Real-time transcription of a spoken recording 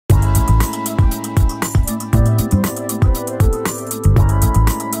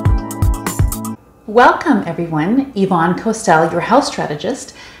Welcome everyone, Yvonne Kohsel, your health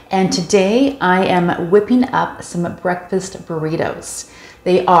strategist, and today I am whipping up some breakfast burritos.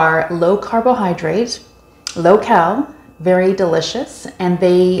 They are low carbohydrate, low cal, very delicious, and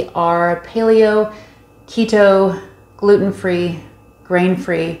they are paleo, keto, gluten-free,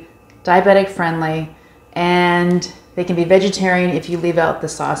 grain-free, diabetic friendly, and they can be vegetarian if you leave out the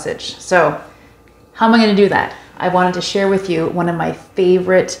sausage. So how am I going to do that? I wanted to share with you one of my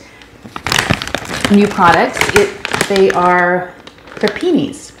favorite new products. They are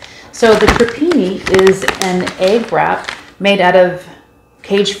Crepinis. So the Crepini is an egg wrap made out of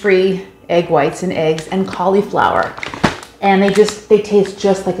cage-free egg whites and eggs and cauliflower. And they taste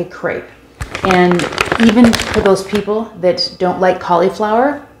just like a crepe. And even for those people that don't like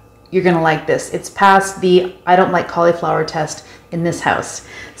cauliflower, you're gonna like this. It's past the I don't like cauliflower test in this house.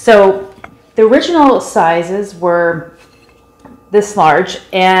 So the original sizes were this large,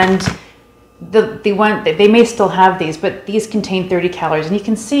 and they may still have these, but these contain 30 calories, and you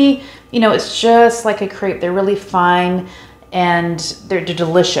can see, it's just like a crepe. They're really fine and they're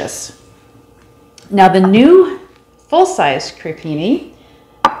delicious. Now the new full-size Crepini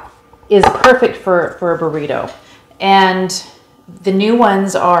is perfect for a burrito, and the new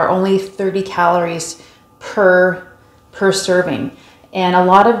ones are only 30 calories per serving. And a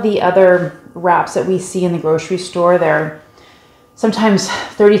lot of the other wraps that we see in the grocery store, they're sometimes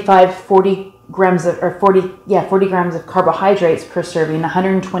 35, 40 grams of, 40 grams of carbohydrates per serving,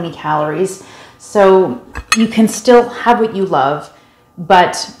 120 calories. So you can still have what you love,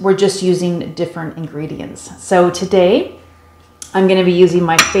 but we're just using different ingredients. So today I'm going to be using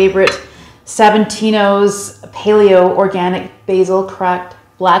my favorite Sabantino's paleo organic basil cracked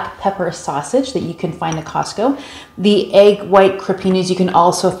black pepper sausage that you can find at Costco. The egg white Crepinis you can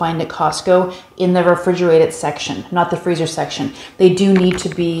also find at Costco in the refrigerated section, not the freezer section. They do need to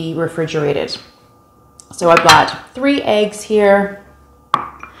be refrigerated. So I've got 3 eggs here,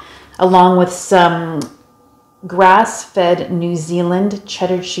 along with some grass-fed New Zealand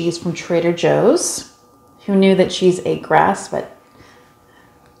cheddar cheese from Trader Joe's. Who knew that cheese ate grass, but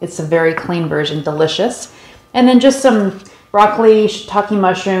it's a very clean version, delicious. And then just some broccoli, shiitake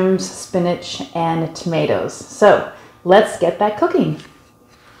mushrooms, spinach, and tomatoes. So let's get that cooking.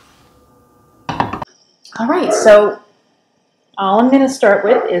 All right, so all I'm going to start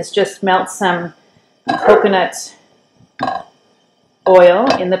with is just melt some coconut oil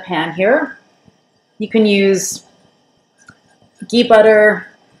in the pan here. You can use ghee butter,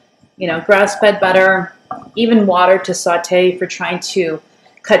 grass-fed butter, even water to saute if you're trying to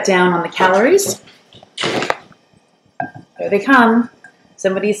cut down on the calories. There they come.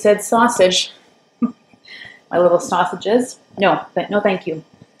 Somebody said sausage. My little sausages. No, thank you.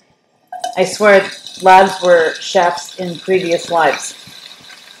 I swear labs were chefs in previous lives.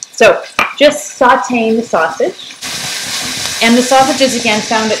 So just sauteing the sausage. And the sausages, again,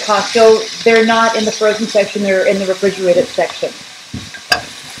 found at Costco, they're not in the frozen section, they're in the refrigerated section.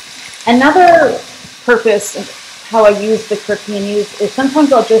 Another purpose of how I use the Crepinis is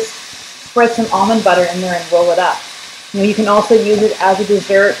sometimes I'll just spread some almond butter in there and roll it up. You can also use it as a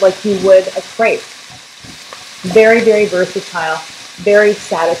dessert like you would a crepe. Very, very versatile, very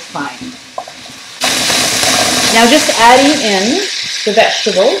satisfying. Now just adding in the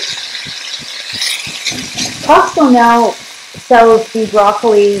vegetables. Costco now sells the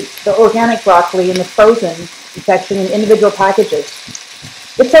broccoli, the organic broccoli in the frozen section in individual packages.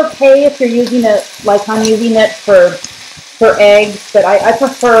 It's okay if you're using it like I'm using it for eggs, but I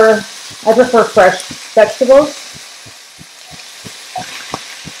prefer fresh vegetables.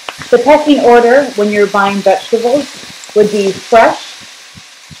 The pecking order when you're buying vegetables would be fresh,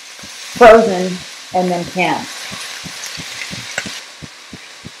 frozen, and then canned.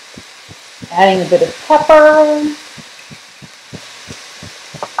 Adding a bit of pepper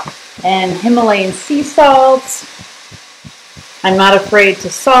and Himalayan sea salt. I'm not afraid to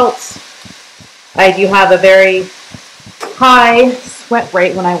salt. I do have a very high sweat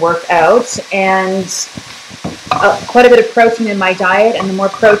rate when I work out, and quite a bit of protein in my diet, and the more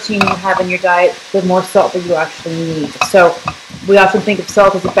protein you have in your diet, the more salt that you actually need. So we often think of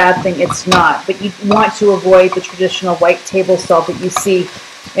salt as a bad thing. It's not, but you want to avoid the traditional white table salt that you see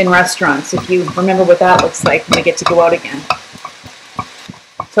in restaurants, if you remember what that looks like when we get to go out again.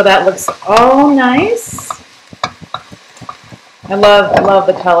 So that looks all nice. I love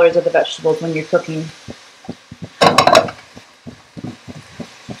the colors of the vegetables when you're cooking.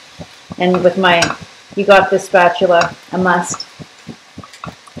 And with my You Got This spatula, a must.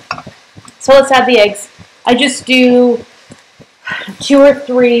 So let's add the eggs. I just do 2 or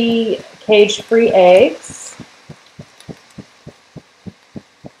 3 cage-free eggs.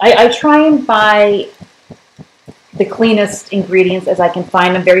 I try and buy the cleanest ingredients as I can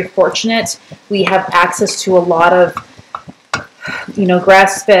find. I'm very fortunate. We have access to a lot of,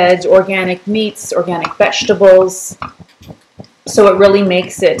 grass-fed, organic meats, organic vegetables. So it really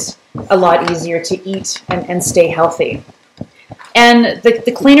makes it a lot easier to eat and stay healthy. And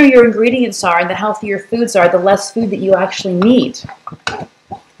the cleaner your ingredients are and the healthier foods are, the less food that you actually need.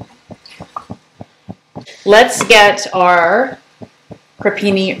 Let's get our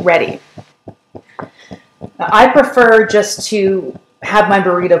crepini ready. I prefer just to have my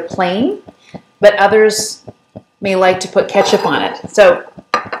burrito plain, but others may like to put ketchup on it. So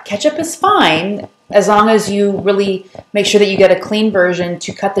ketchup is fine as long as you really make sure that you get a clean version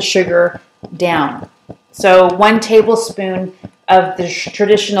to cut the sugar down. So 1 tablespoon of the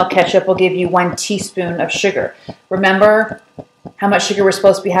traditional ketchup will give you 1 teaspoon of sugar. Remember how much sugar we're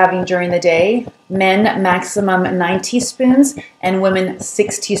supposed to be having during the day? Men, maximum 9 teaspoons, and women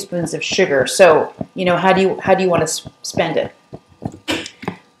 6 teaspoons of sugar. So, how do you want to spend it?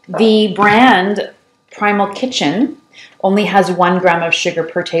 The brand Primal Kitchen only has 1 gram of sugar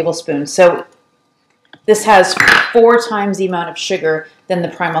per tablespoon. So this has 4 times the amount of sugar than the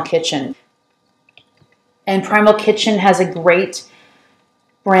Primal Kitchen. And Primal Kitchen has a great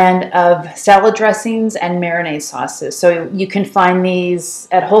brand of salad dressings and marinade sauces. So you can find these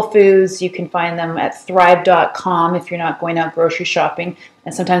at Whole Foods. You can find them at thrive.com if you're not going out grocery shopping.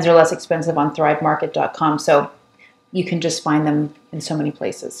 And sometimes they're less expensive on thrivemarket.com. So you can just find them in so many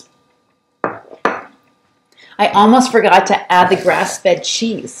places. I almost forgot to add the grass-fed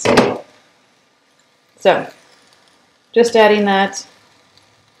cheese. So just adding that.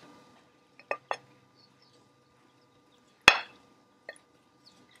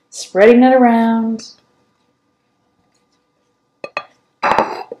 Spreading it around.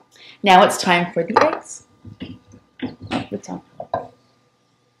 Now it's time for the eggs.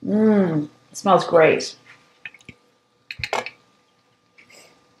 It smells great.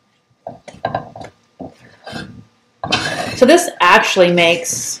 So this actually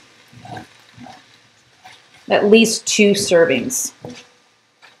makes at least 2 servings.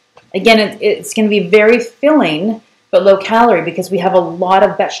 Again, it's going to be very filling, but low calorie because we have a lot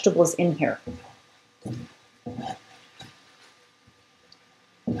of vegetables in here.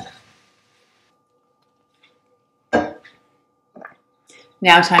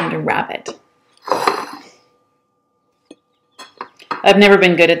 Now time to wrap it. I've never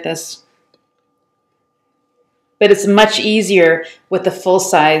been good at this, but it's much easier with the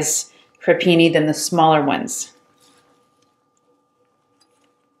full-size crepini than the smaller ones.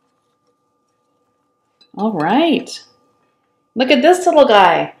 All right, look at this little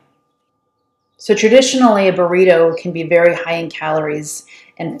guy. So traditionally a burrito can be very high in calories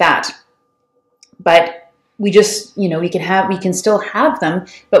and fat, but we just, we can still have them,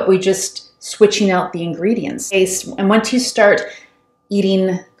 but we're just switching out the ingredients. And once you start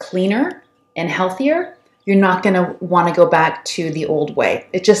eating cleaner and healthier, you're not going to want to go back to the old way.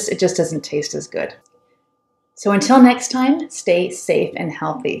 It just doesn't taste as good. So until next time, stay safe and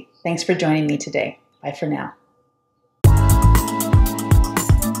healthy. Thanks for joining me today. Bye for now.